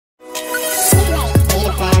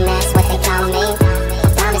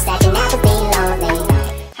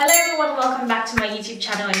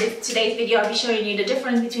today's video I'll be showing you the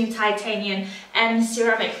difference between titanium and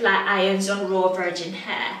ceramic flat irons on raw virgin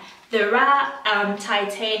hair. There are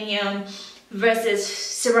titanium versus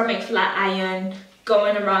ceramic flat iron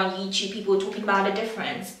going around YouTube, people talking about the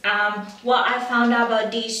difference. What I found out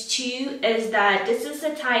about these two is that this is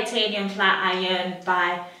a titanium flat iron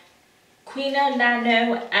by Quina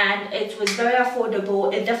Nano, and it was very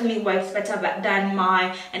affordable. It definitely works better than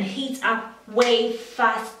mine and heats up way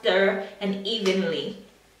faster and evenly.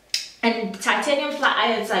 And titanium flat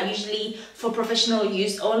irons are usually for professional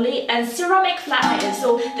use only, and ceramic flat iron.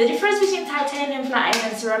 So the difference between titanium flat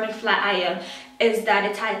iron and ceramic flat iron is that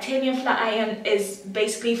a titanium flat iron is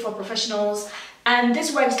basically for professionals, and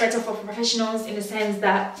this works better for professionals in the sense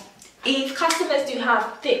that if customers do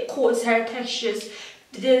have thick coarse hair textures,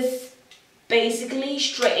 this basically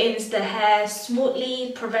straightens the hair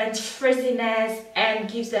smoothly, prevents frizziness,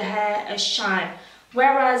 and gives the hair a shine.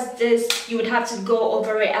 Whereas this, you would have to go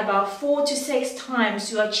over it about 4 to 6 times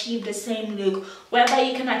to achieve the same look, whereby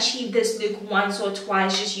you can achieve this look once or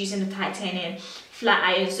twice just using the titanium flat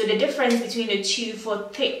iron. So the difference between the two for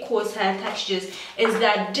thick coarse hair textures is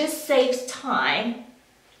that this saves time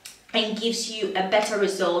and gives you a better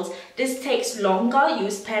result. This takes longer. You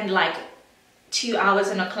spend like 2 hours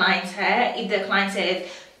on a client's hair. If the client's hair is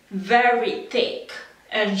very thick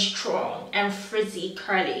and strong and frizzy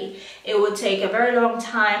curly, it will take a very long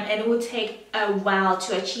time, and it will take a while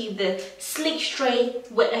to achieve the sleek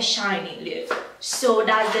straight with a shiny look. So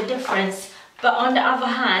that's the difference. But on the other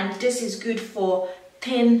hand, this is good for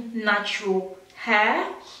thin natural hair.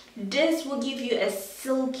 This will give you a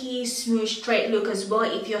silky smooth straight look as well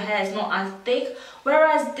if your hair is not as thick,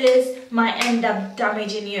 whereas this might end up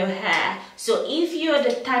damaging your hair. So if you're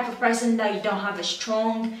the type of person that you don't have a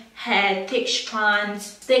strong hair, thick strands,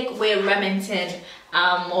 stick with Remington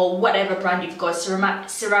or whatever brand you've got,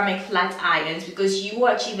 ceramic flat irons, because you will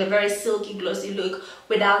achieve a very silky glossy look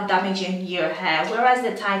without damaging your hair. Whereas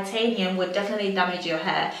the titanium would definitely damage your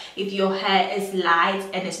hair if your hair is light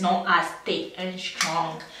and it's not as thick and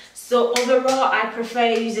strong. So overall, I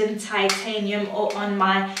prefer using titanium on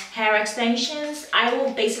my hair extensions. I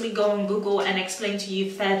will basically go on Google and explain to you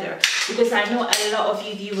further, because I know a lot of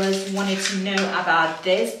you viewers wanted to know about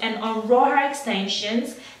this. And on raw hair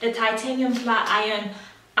extensions, the titanium flat iron,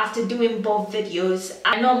 after doing both videos,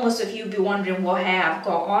 I know most of you will be wondering what hair I've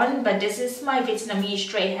got on, but this is my Vietnamese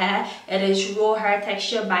straight hair. It is raw hair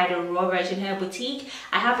texture by the Raw Virgin Hair Boutique.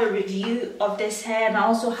 I have a review of this hair, and I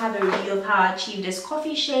also have a review of how I achieved this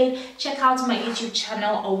coffee shade. Check out my YouTube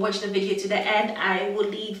channel or watch the video to the end. I will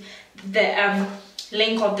leave the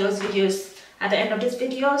link of those videos at the end of this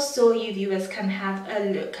video so you viewers can have a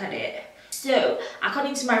look at it. So,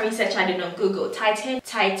 according to my research I did on Google,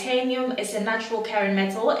 titanium is a natural carrying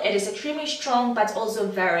metal. It is extremely strong but also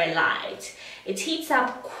very light. It heats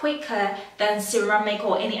up quicker than ceramic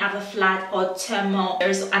or any other flat or thermal.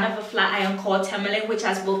 There's another flat iron called Tourmaline, which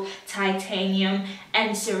has both titanium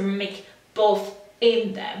and ceramic both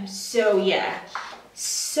in them. So yeah,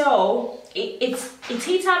 so it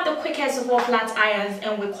heats up the quickest of all flat irons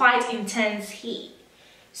and with quite intense heat.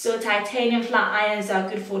 So titanium flat irons are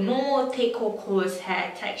good for normal, thick or coarse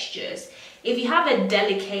hair textures. If you have a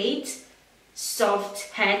delicate,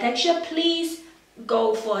 soft hair texture, please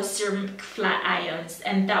go for ceramic flat irons,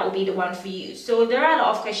 and that will be the one for you. So there are a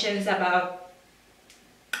lot of questions about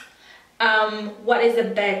what is the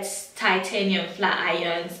best titanium flat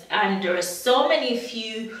irons, and there are so many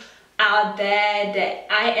few out there.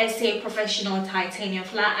 The ISA Professional Titanium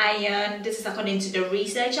Flat Iron, this is according to the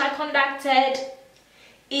research I conducted.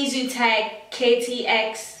 EasyTech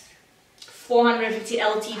KTX 450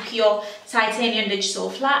 LT Pure Titanium Digital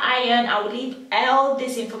Flat Iron. I will leave all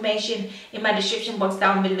this information in my description box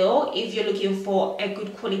down below. If you're looking for a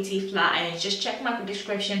good quality flat iron, just check my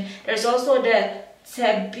description. There's also the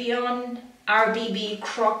Tebion RBB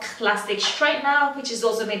Croc Classic Straightener, which is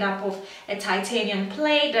also made up of a titanium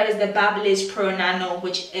plate. There is the Babyliss Pro Nano,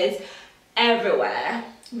 which is everywhere.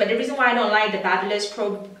 But the reason why I don't like the Babyliss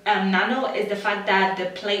Pro Nano is the fact that the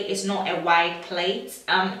plate is not a wide plate.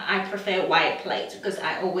 I prefer wide plates because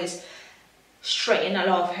I always straighten a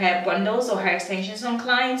lot of hair bundles or hair extensions on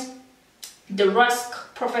clients. The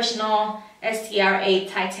Rusk Professional STR8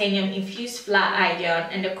 Titanium Infused Flat Iron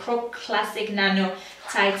and the Croc Classic Nano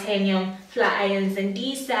Titanium Flat Irons, and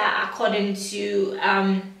these are according to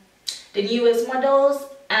the newest models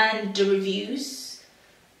and the reviews.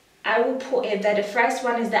 I will put it that the first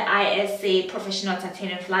one is the ISA Professional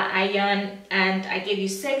Titanium Flat Iron, and I gave you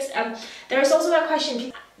 6. There is also a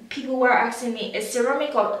question people were asking me, is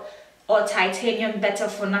ceramic or or titanium better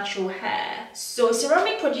for natural hair? So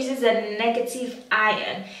ceramic produces a negative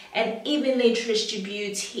ion and evenly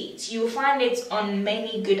distributes heat. You will find it on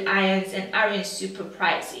many good irons and aren't super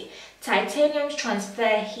pricey. Titanium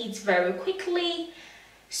transfers heat very quickly,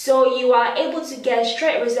 so you are able to get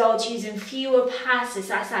straight results using fewer passes,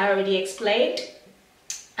 as I already explained.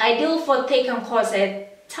 Ideal for thick and coarse hair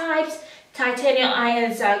types, titanium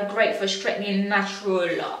irons are great for straightening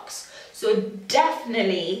natural locks. So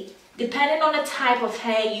definitely, depending on the type of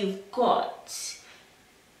hair you've got,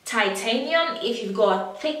 titanium, if you've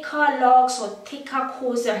got thicker locks or thicker,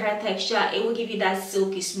 coarser hair texture, it will give you that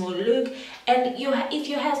silky smooth look. And if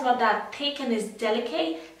your hair's not that thick and is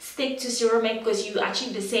delicate, stick to ceramic because you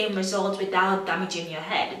achieve the same result without damaging your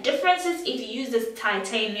hair. The difference is if you use this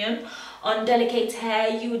titanium on delicate hair,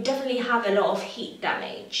 you would definitely have a lot of heat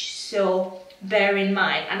damage. So bear in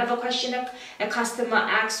mind. Another question a customer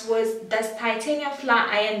asked was, does titanium flat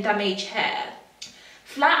iron damage hair?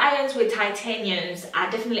 Flat irons with titaniums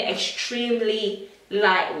are definitely extremely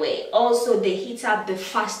lightweight. Also, they heat up the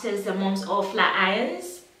fastest amongst all flat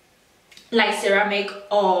irons, like ceramic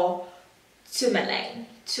or tourmaline.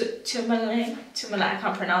 Tourmaline, I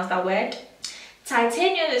can't pronounce that word.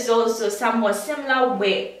 Titanium is also somewhat similar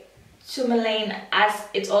with tourmaline, as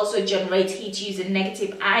it also generates heat using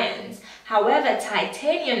negative ions. However,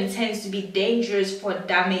 titanium tends to be dangerous for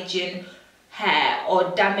damaging hair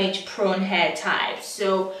or damage prone hair types.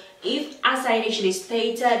 So if, as I initially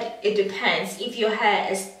stated, it depends. If your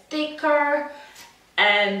hair is thicker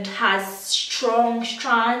and has strong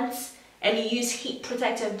strands and you use heat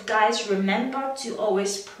protector, guys, remember to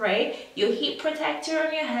always spray your heat protector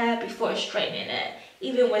on your hair before straightening it,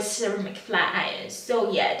 even with ceramic flat irons.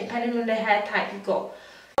 So yeah, depending on the hair type you got.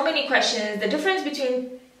 So many questions. The difference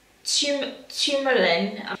between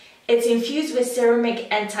tourmaline, it's infused with ceramic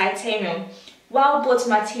and titanium. While both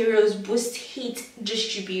materials boost heat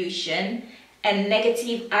distribution and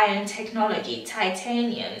negative ion technology,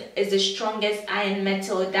 titanium is the strongest iron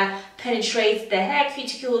metal that penetrates the hair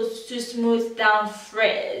cuticles to smooth down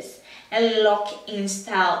frizz and lock in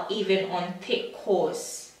style even on thick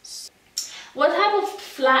coarse. What type of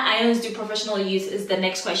flat irons do professionals use is the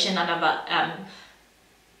next question another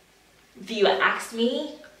viewer asked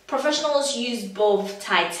me. Professionals use both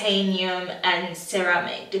titanium and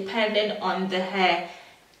ceramic depending on the hair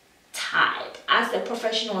type. As a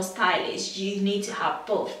professional stylist, you need to have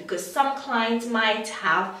both because some clients might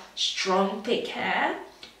have strong thick hair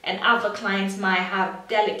and other clients might have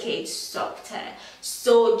delicate soft hair.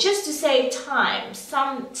 So just to save time,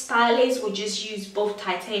 some stylists will just use both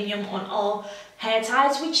titanium on all hair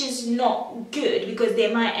types, which is not good because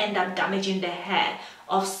they might end up damaging the hair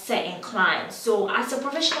of certain clients. So as a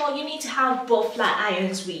professional, you need to have both flat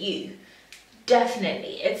irons with you.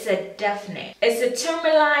 Definitely, it's a definite. It's a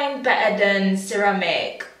tourmaline better than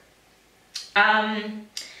ceramic.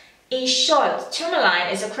 In short,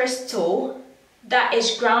 tourmaline is a crystal that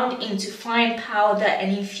is ground into fine powder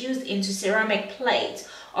and infused into ceramic plates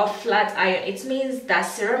or flat iron. It means that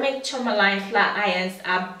ceramic tourmaline flat irons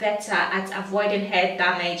are better at avoiding hair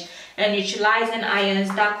damage and neutralizing ions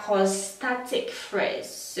that cause static frizz.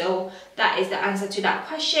 So that is the answer to that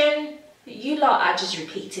question. You lot are just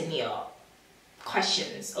repeating your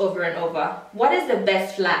questions over and over. What is the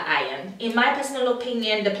best flat iron? In my personal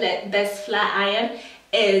opinion, the best flat iron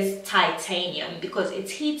is titanium because it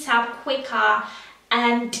heats up quicker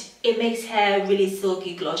and it makes hair really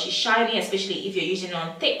silky, glossy, shiny, especially if you're using it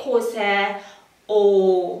on thick coarse hair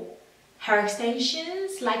or hair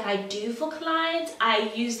extensions like I do for clients.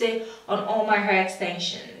 I use it on all my hair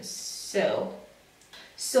extensions. So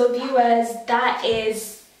viewers, that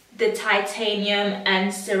is the titanium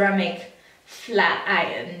and ceramic flat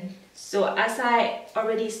iron. So as I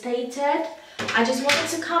already stated, I just wanted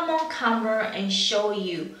to come on camera and show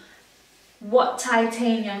you what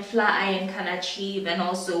titanium flat iron can achieve and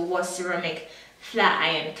also what ceramic flat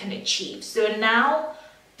iron can achieve. So now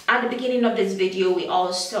at the beginning of this video, we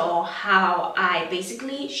all saw how I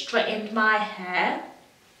basically straightened my hair.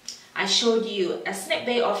 I showed you a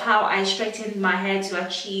snippet of how I straightened my hair to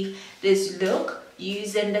achieve this look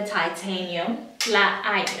using the titanium flat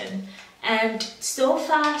iron. And so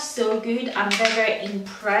far so good. I'm very, very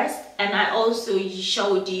impressed. And I also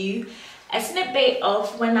showed you a snippet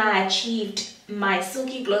of when I achieved my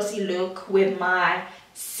silky glossy look with my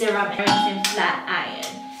ceramic flat iron.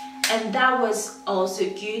 And that was also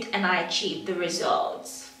good, and I achieved the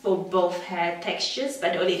results for both hair textures,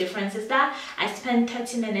 but the only difference is that I spent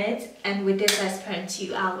 30 minutes and with this I spent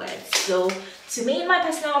 2 hours. So to me, in my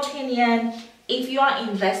personal opinion, if you are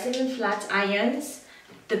investing in flat irons,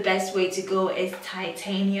 the best way to go is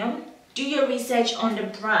titanium. do your research on the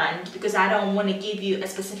brand, because I don't want to give you a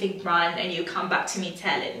specific brand and you come back to me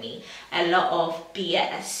telling me a lot of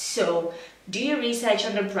BS. So do your research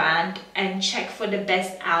on the brand and check for the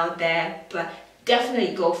best out there, but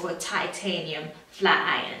definitely go for titanium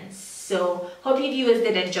flat irons. So hope you viewers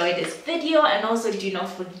did enjoy this video, and also do not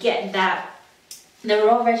forget that the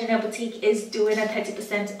Raw Virgin Hair Boutique is doing a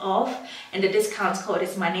 30% off, and the discount code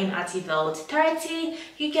is my name, ArtieVeld30.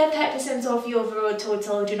 You get 30% off your overall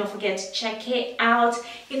total. Do not forget to check it out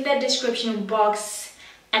in the description box,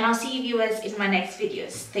 and I'll see you viewers in my next video.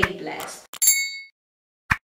 Stay blessed.